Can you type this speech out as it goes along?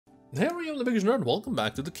Hey, I am the BigHugeNerd. Welcome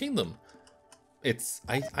back to the kingdom.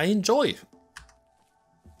 I enjoy.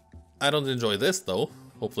 I don't enjoy this though.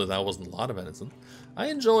 Hopefully that wasn't a lot of venison. I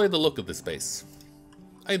enjoy the look of this base.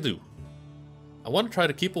 I do. I want to try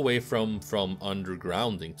to keep away from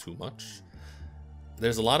undergrounding too much.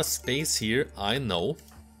 There's a lot of space here, I know.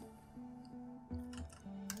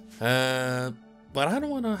 But I don't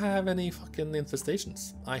want to have any fucking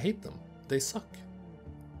infestations. I hate them. They suck.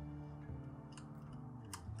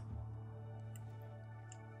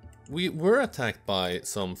 We were attacked by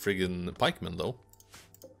some friggin' pikemen though,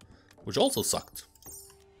 which also sucked.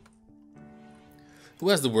 Who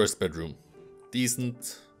has the worst bedroom?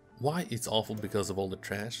 Decent. Why? It's awful because of all the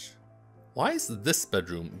trash. Why is this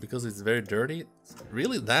bedroom? Because it's very dirty?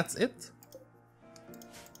 Really? That's it?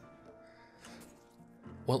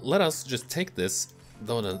 Well, let us just take this,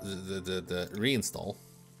 though the reinstall.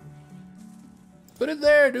 Put it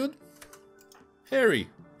there, dude. Harry,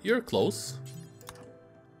 you're close.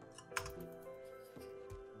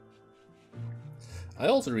 I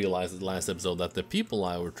also realized in the last episode that the people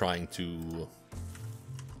I were trying to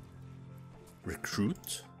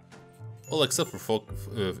recruit, well, except for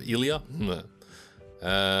Ilya,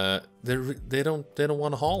 they don't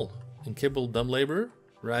want to haul. Incapable dumb laborer.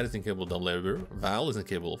 Rad is incapable dumb laborer. Val is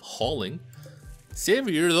incapable of hauling.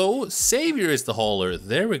 Savior though, Savior is the hauler.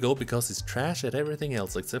 There we go, because he's trash at everything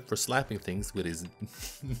else except for slapping things with his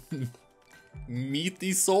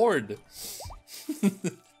meaty sword.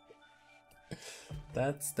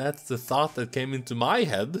 That's the thought that came into my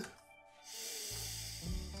head.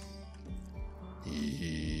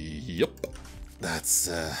 Yup. That's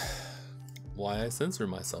why I censor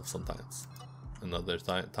myself sometimes. And other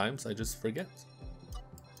times I just forget.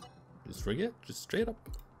 Just straight up.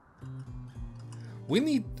 We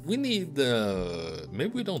need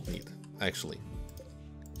maybe we don't need, actually.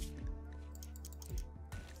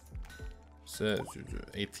 So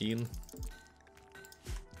 18.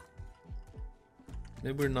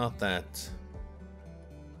 Maybe we're not that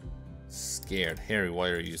scared. Harry, why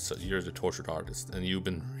are you so, you're the tortured artist and you've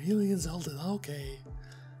been really insulted. Okay,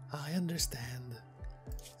 I understand.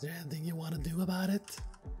 Is there anything you want to do about it?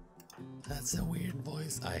 That's a weird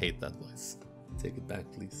voice. I hate that voice. Take it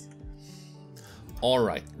back, please.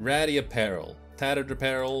 Alright, ratty apparel. Tattered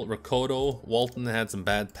apparel, Rakoto. Walton had some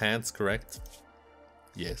bad pants, correct?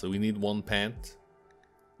 Yeah, so we need one pant.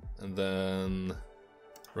 And then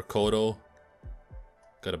Rakoto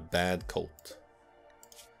got a bad coat.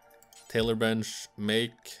 Tailor bench,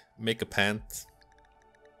 make a pant.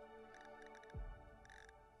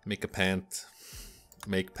 Make a pant.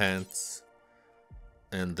 Make pants.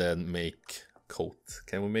 And then make coat.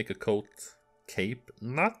 Can we make a coat? Cape?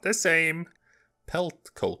 Not the same.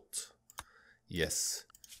 Pelt coat. Yes.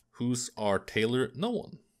 Who's our tailor? No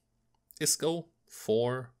one. Isco.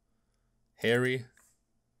 4. Harry.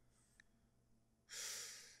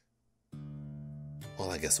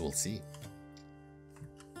 Well, I guess we'll see.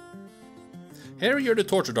 Harry, you're the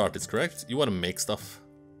tortured artist, correct? You want to make stuff?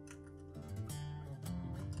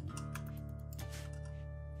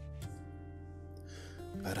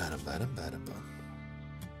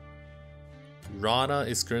 Rada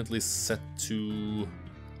is currently set to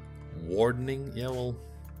wardening. Yeah, well,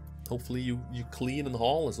 hopefully you clean and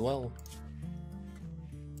haul as well.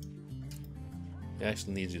 I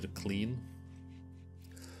actually need you to clean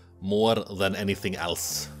more than anything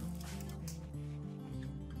else.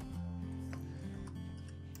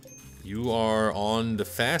 You are on the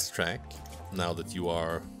fast track now that you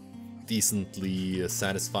are decently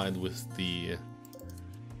satisfied with the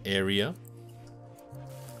area.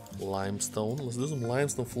 Limestone. Let's do some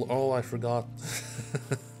limestone floor. Oh, I forgot.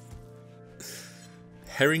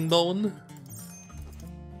 Herringbone.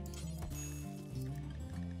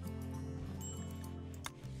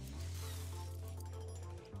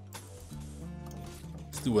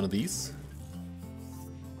 Let's do one of these.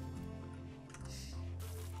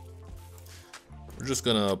 We're just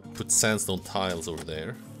gonna put sandstone tiles over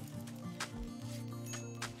there.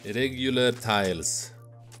 Irregular tiles.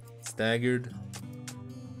 Staggered.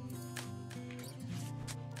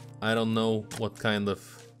 I don't know what kind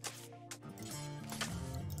of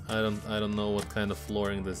I don't know what kind of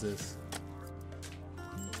flooring this is.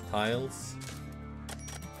 Tiles?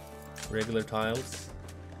 Regular tiles?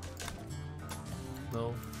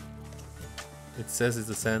 No. It says it's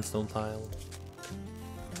a sandstone tile.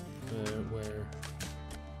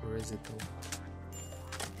 Where is it though?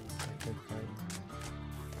 I can't find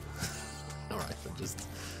it. Alright, I'll just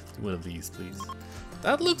do one of these, please.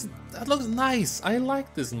 That looks nice. I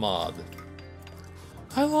like this mod.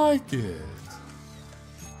 I like it.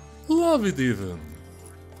 Love it even.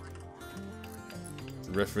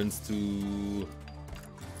 reference to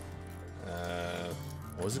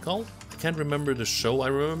what was it called? I can't remember the show. I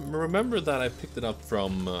remember that I picked it up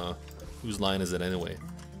from whose line is it anyway?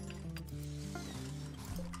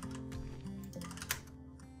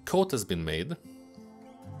 Coat has been made.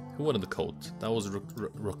 Who wanted the coat? That was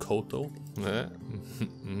Rokoto.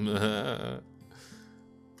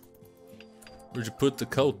 Where'd you put the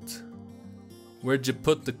coat? Where'd you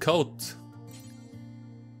put the coat?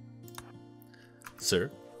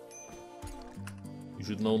 Sir, you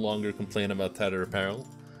should no longer complain about tattered apparel.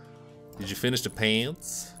 Did you finish the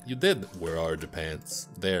pants? You did. Where are the pants?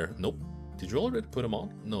 There. Nope. Did you already put them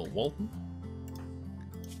on? No. Walton?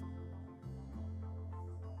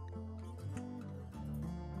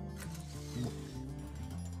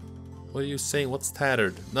 What are you saying? What's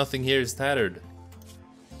tattered? Nothing here is tattered.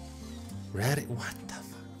 Ratty? What the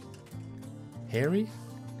fuck? Harry?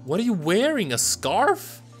 What are you wearing? A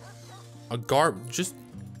scarf? A just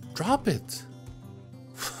drop it.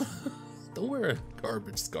 Don't wear a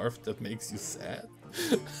garbage scarf that makes you sad.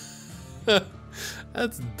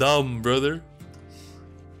 That's dumb, brother.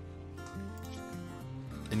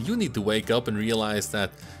 And you need to wake up and realize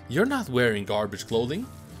that you're not wearing garbage clothing.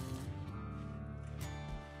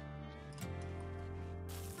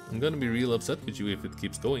 I'm gonna be real upset with you if it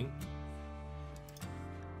keeps going.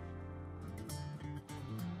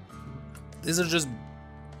 These are just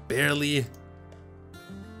barely...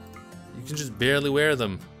 You can just barely wear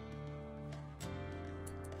them.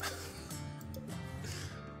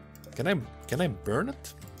 Can I burn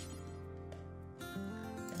it?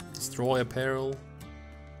 Destroy apparel.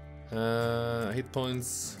 Hit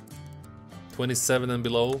points 27 and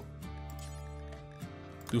below.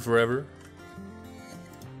 Do forever.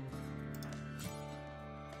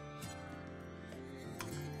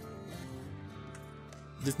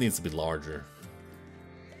 This needs to be larger.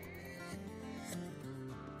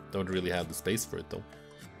 Don't really have the space for it though.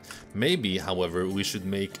 Maybe, however, we should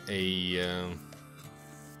make a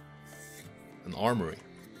an armory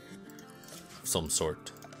of some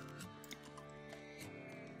sort.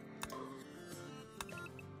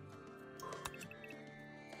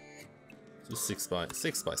 So 6 by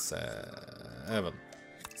 7.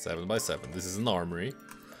 7 by 7. This is an armory.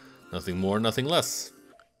 Nothing more, nothing less.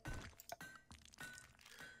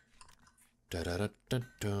 Da da da da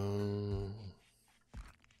da.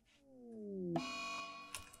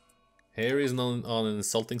 Harry's on an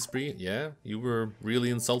insulting spree. Yeah, you were really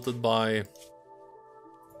insulted by.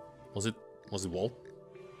 Was it Walt?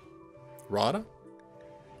 Rada?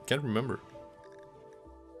 Can't remember.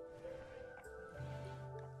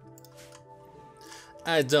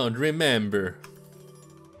 I don't remember.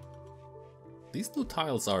 These new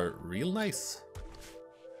tiles are real nice.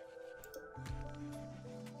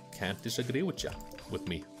 Can't disagree with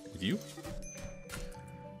me. With you?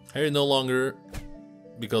 Harry no longer,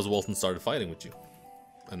 because Walton started fighting with you.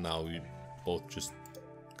 And now you both just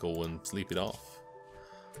go and sleep it off.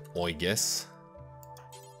 I guess.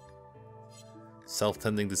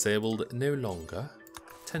 Self-tending disabled no longer.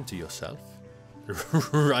 Tend to yourself.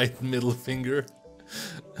 Right middle finger.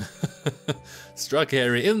 Struck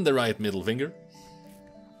Harry in the right middle finger.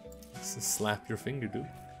 Slap your finger, dude.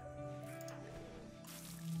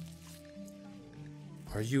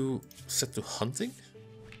 Are you set to hunting?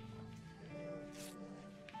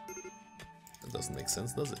 That doesn't make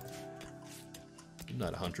sense, does it? You're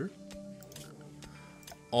not a hunter.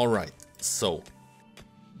 Alright, so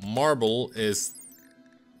marble does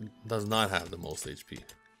not have the most HP.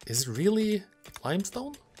 Is it really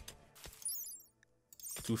limestone?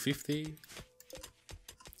 250,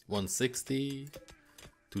 160,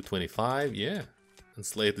 225, yeah. And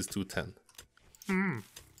slate is 210.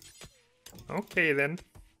 Okay then.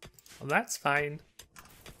 Well, that's fine.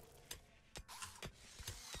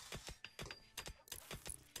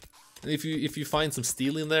 And if you find some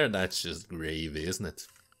steel in there, that's just gravy, isn't it?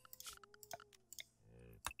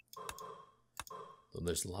 So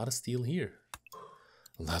there's a lot of steel here.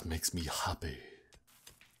 And that makes me happy.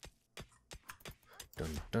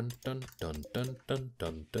 Dun dun dun dun dun dun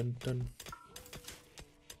dun dun dun.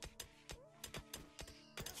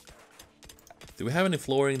 Do we have any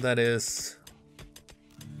flooring that is...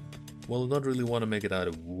 Well, we don't really want to make it out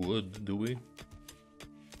of wood, do we?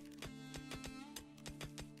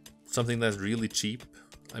 Something that's really cheap.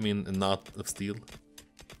 I mean, not of steel.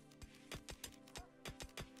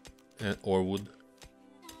 Or wood.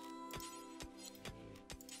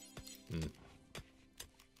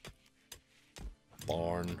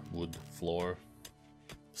 Barn, wood, floor.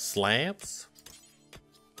 Slabs?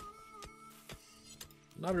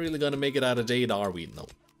 Not really gonna make it out of jade, are we? No.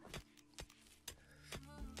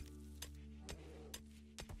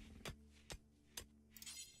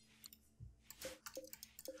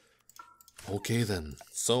 Okay then,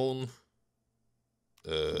 zone.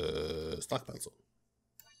 Stockpile zone.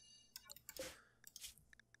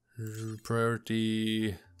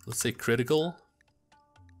 Priority, let's say critical.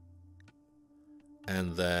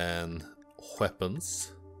 And then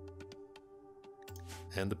weapons.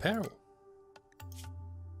 And apparel.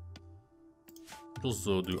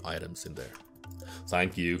 Also do items in there.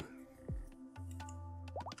 Thank you.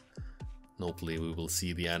 Hopefully we will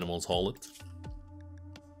see the animals haul it.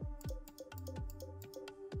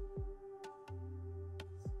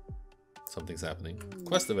 Something's happening.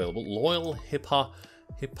 Quest available. Loyal hippopotamus.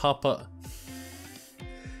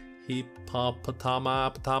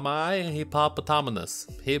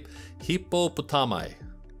 Hippoppottami.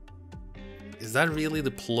 Is that really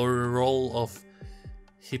the plural of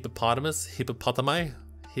hippopotamus? Hippopotami?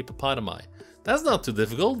 Hippopotami. That's not too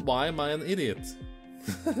difficult. Why am I an idiot?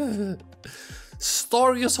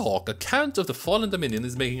 Storious Hawk, a Count of the Fallen Dominion,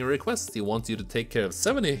 is making a request. He wants you to take care of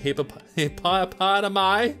 70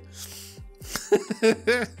 hippopotami.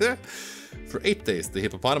 For 8 days, the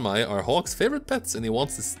hippopotami are Hawk's favorite pets, and he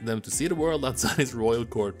wants them to see the world outside his royal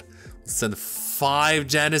court. Send 5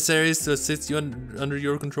 janissaries to assist you under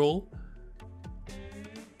your control.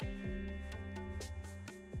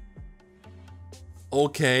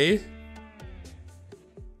 Okay.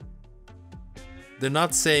 They're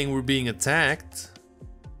not saying we're being attacked.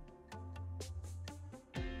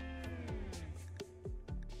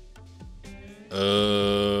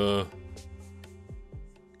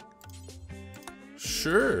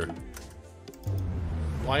 Sure.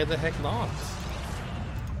 Why the heck not?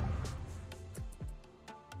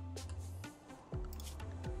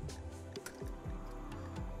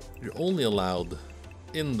 You're only allowed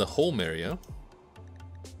in the home area,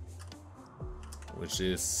 which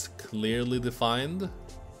is clearly defined.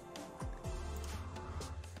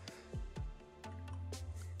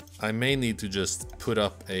 I may need to just put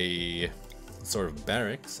up a sort of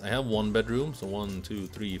barracks. I have 1 bedroom, so 1, 2,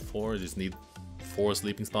 3, 4. I just need 4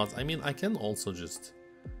 sleeping spots. I mean, I can also just...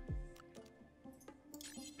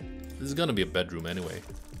 This is gonna be a bedroom anyway.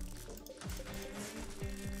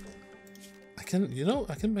 I can, you know,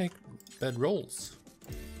 I can make bed rolls.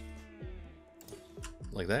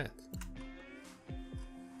 Like that.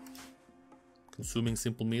 Consuming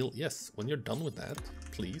simple meal. Yes, when you're done with that,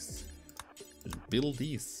 please just build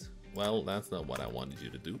these. Well, that's not what I wanted you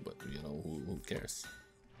to do, but you know, who cares?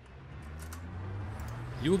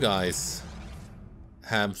 You guys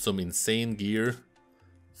have some insane gear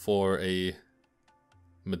for a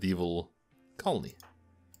medieval colony,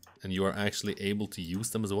 and you are actually able to use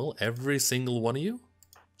them as well, every single one of you.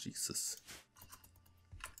 Jesus.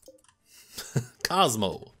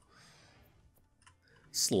 Cosmo.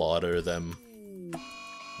 Slaughter them.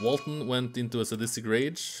 Walton went into a sadistic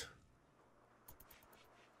rage.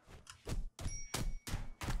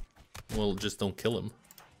 Well, just don't kill him,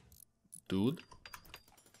 dude.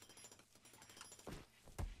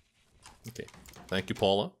 Okay, thank you,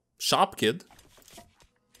 Paula. Shop kid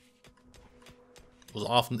was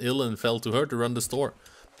often ill and fell to her to run the store.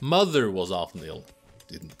 Mother was often ill.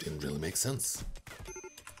 Didn't really make sense.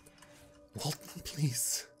 Walton,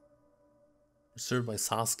 please. We're served by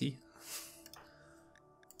Sasuke.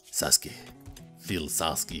 Sasuke. Phil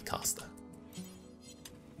Sasuke Costa.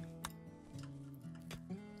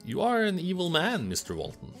 You are an evil man, Mr.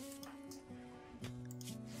 Walton.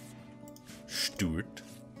 Stuart.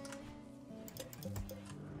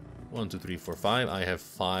 1, 2, 3, 4, 5. I have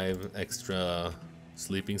 5 extra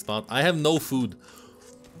sleeping spots. I have no food.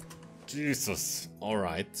 Jesus.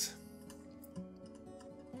 Alright.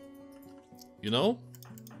 You know?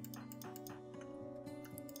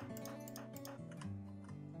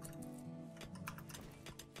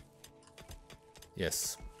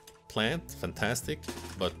 Yes. Plant, fantastic.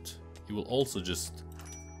 But you will also just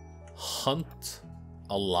hunt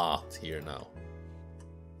a lot here now.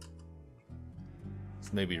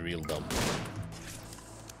 It's maybe real dumb.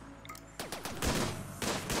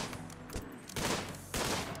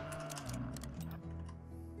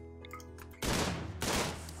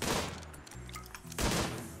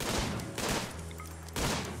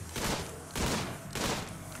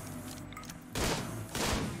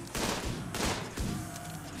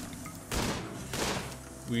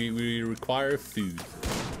 We require food.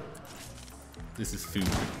 This is food.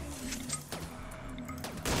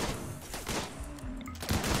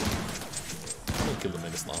 Don't kill the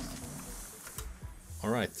mega sloth.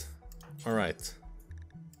 Alright. Alright.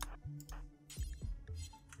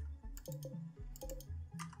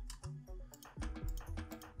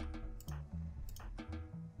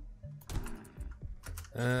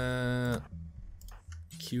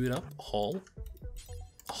 Queue it up. Haul.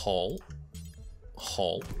 Haul.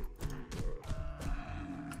 hall.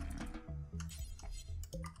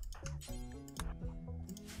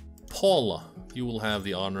 Paula, you will have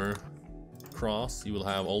the honor. Cross, you will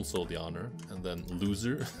have also the honor. And then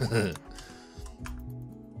loser.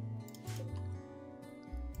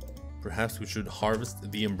 Perhaps we should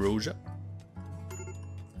harvest the ambrosia.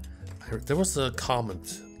 There was a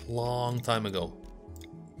comment a long time ago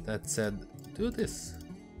that said, do this.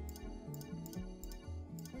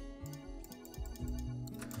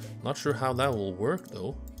 Not sure how that will work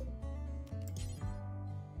though.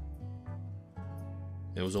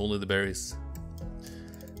 It was only the berries.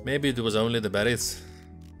 Maybe it was only the berries.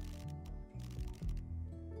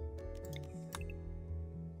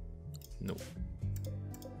 No.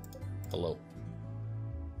 Hello.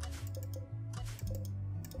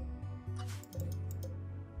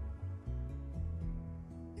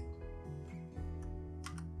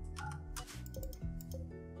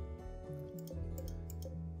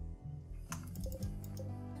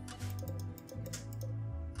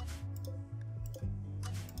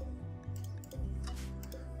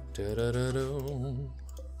 Da-da-da-do.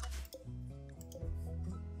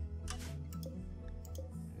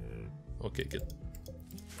 Okay, good.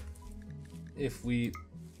 If we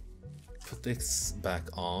put this back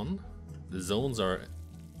on, the zones are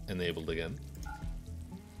enabled again.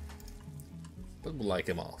 But we'll like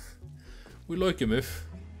him off. We like him if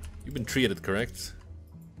you've been treated, correct?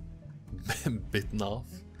 Bitten off.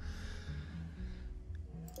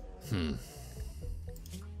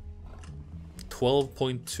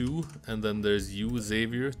 12.2, and then there's you,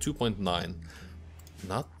 Xavier, 2.9.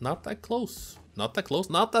 Not that close. Not that close.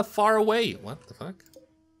 Not that far away. What the fuck?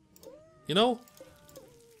 You know?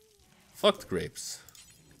 Fucked grapes.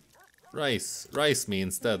 Rice. Rice me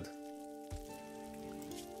instead.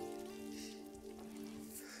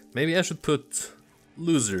 Maybe I should put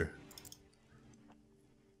loser.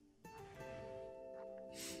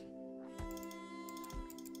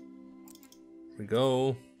 Here we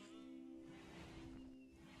go.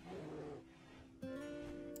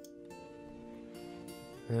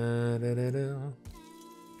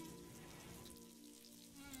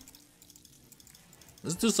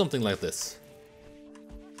 Let's do something like this.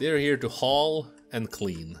 They're here to haul and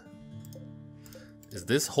clean. Is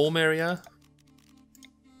this home area?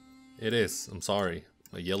 It is. I'm sorry.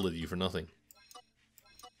 I yelled at you for nothing.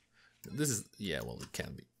 This is... yeah, well, it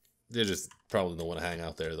can be. They just probably don't want to hang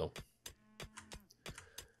out there, though.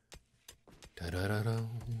 Da-da-da-da.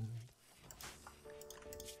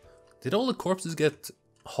 Did all the corpses get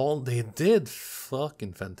hauled? They did.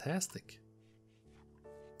 Fucking fantastic.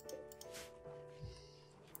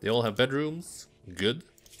 They all have bedrooms. Good.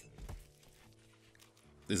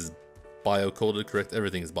 This is bio-coded, correct?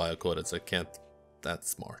 Everything is bio-coded, so I can't... that's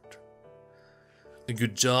smart.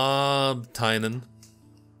 Good job, Tynan.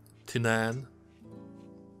 Tynan.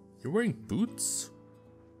 You're wearing boots?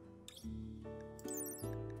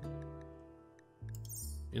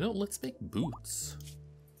 You know, let's make boots.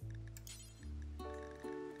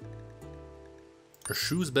 Are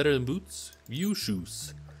shoes better than boots? View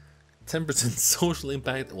shoes. 10% social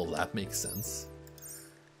impact. Well, that makes sense.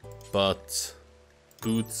 But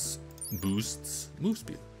boots boosts move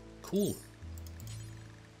speed. Cool.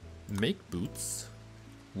 Make boots.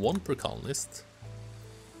 1 per colonist.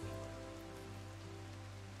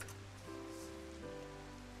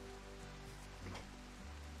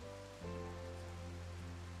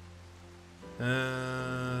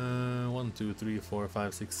 One, 2, 3, 4,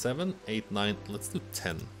 5, 6, 7, 8, 9. Let's do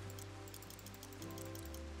 10.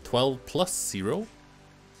 12 plus 0.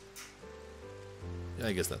 Yeah,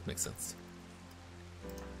 I guess that makes sense.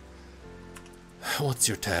 What's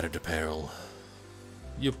your tattered apparel?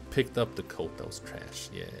 You picked up the coat that was trash.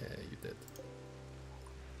 Yeah, you did.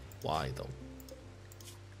 Why though?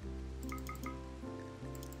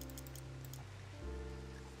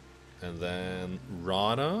 And then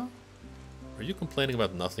Rada. Are you complaining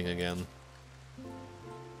about nothing again?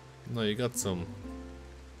 No, you got some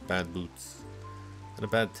bad boots. And a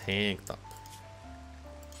bad tank top.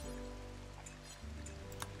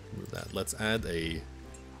 Move that. Let's add a...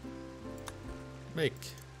 make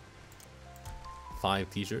 5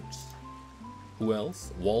 t-shirts. Who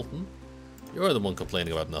else? Walton. You're the one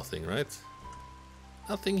complaining about nothing, right?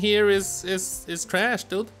 Nothing here is trash,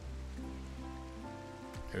 dude.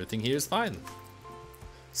 Everything here is fine.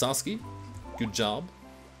 Sasuke, good job.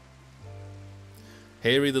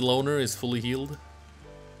 Harry the Loner is fully healed.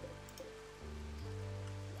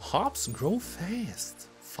 Hops grow fast.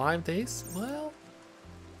 5 days? Well...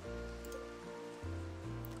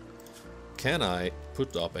 can I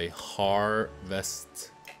put up a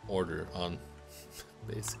harvest order on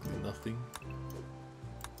basically nothing?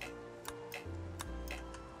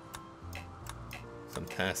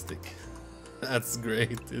 Fantastic. That's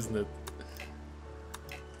great, isn't it?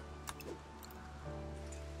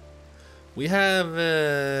 We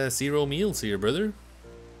have 0 meals here, brother.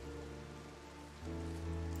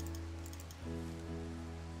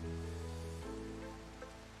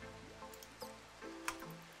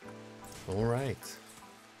 Alright.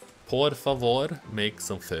 Por favor, make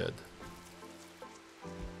some food.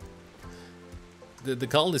 The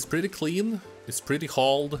colony is pretty clean. It's pretty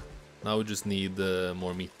hauled. Now we just need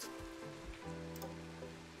more meat.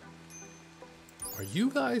 Are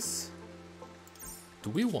you guys... Do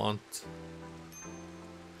we want...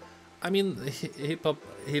 I mean,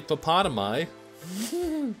 hippopotami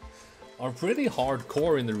are pretty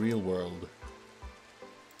hardcore in the real world.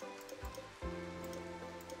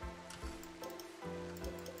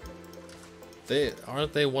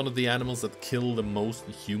 Aren't they one of the animals that kill the most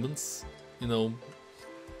humans? You know,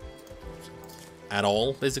 at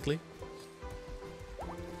all, basically.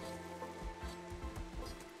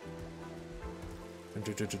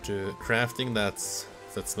 Crafting, that's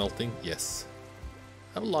smelting, yes.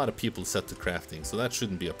 I have a lot of people set to crafting, so that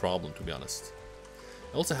shouldn't be a problem, to be honest.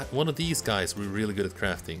 I also had one of these guys were really good at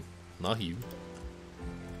crafting, not you.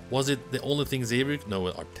 Was it the only thing Xavier? No,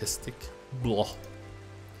 artistic. Blah.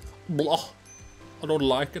 Blah. I don't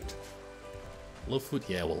like it. Love food?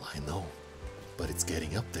 Yeah, well, I know. But it's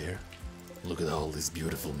getting up there. Look at all this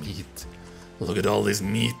beautiful meat. Look at all this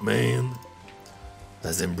meat, man.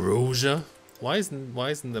 That's ambrosia. Why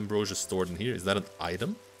isn't ambrosia stored in here? Is that an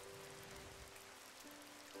item?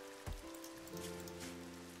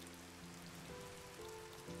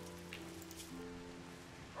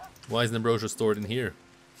 Why isn't ambrosia stored in here?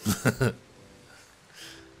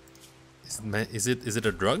 Is it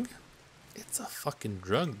a drug? It's a fucking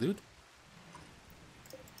drug, dude.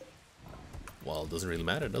 Well, it doesn't really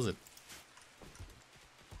matter, does it?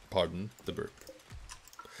 Pardon the burp.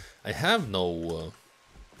 I have no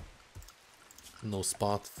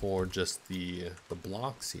spot for just the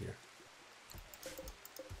blocks here.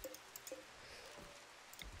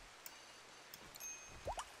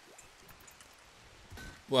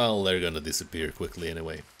 Well, they're gonna disappear quickly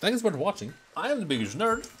anyway. Thanks for watching. I am the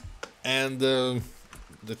BigHugeNerd, and the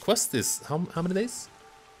quest is how many days?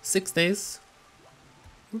 6 days.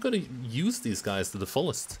 We're gonna use these guys to the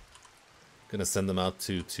fullest. Gonna send them out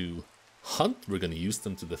to hunt. We're gonna use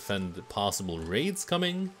them to defend possible raids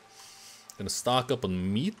coming. Gonna stock up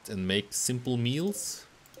on meat and make simple meals,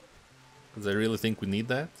 because I really think we need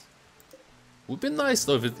that. Would be nice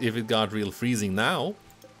though if it got real freezing now,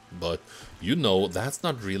 but you know that's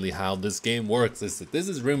not really how this game works. This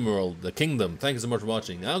is Rimworld, the kingdom. Thank you so much for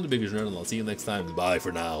watching. I'm the BigHugeNerd, and I'll see you next time. Goodbye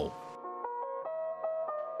for now.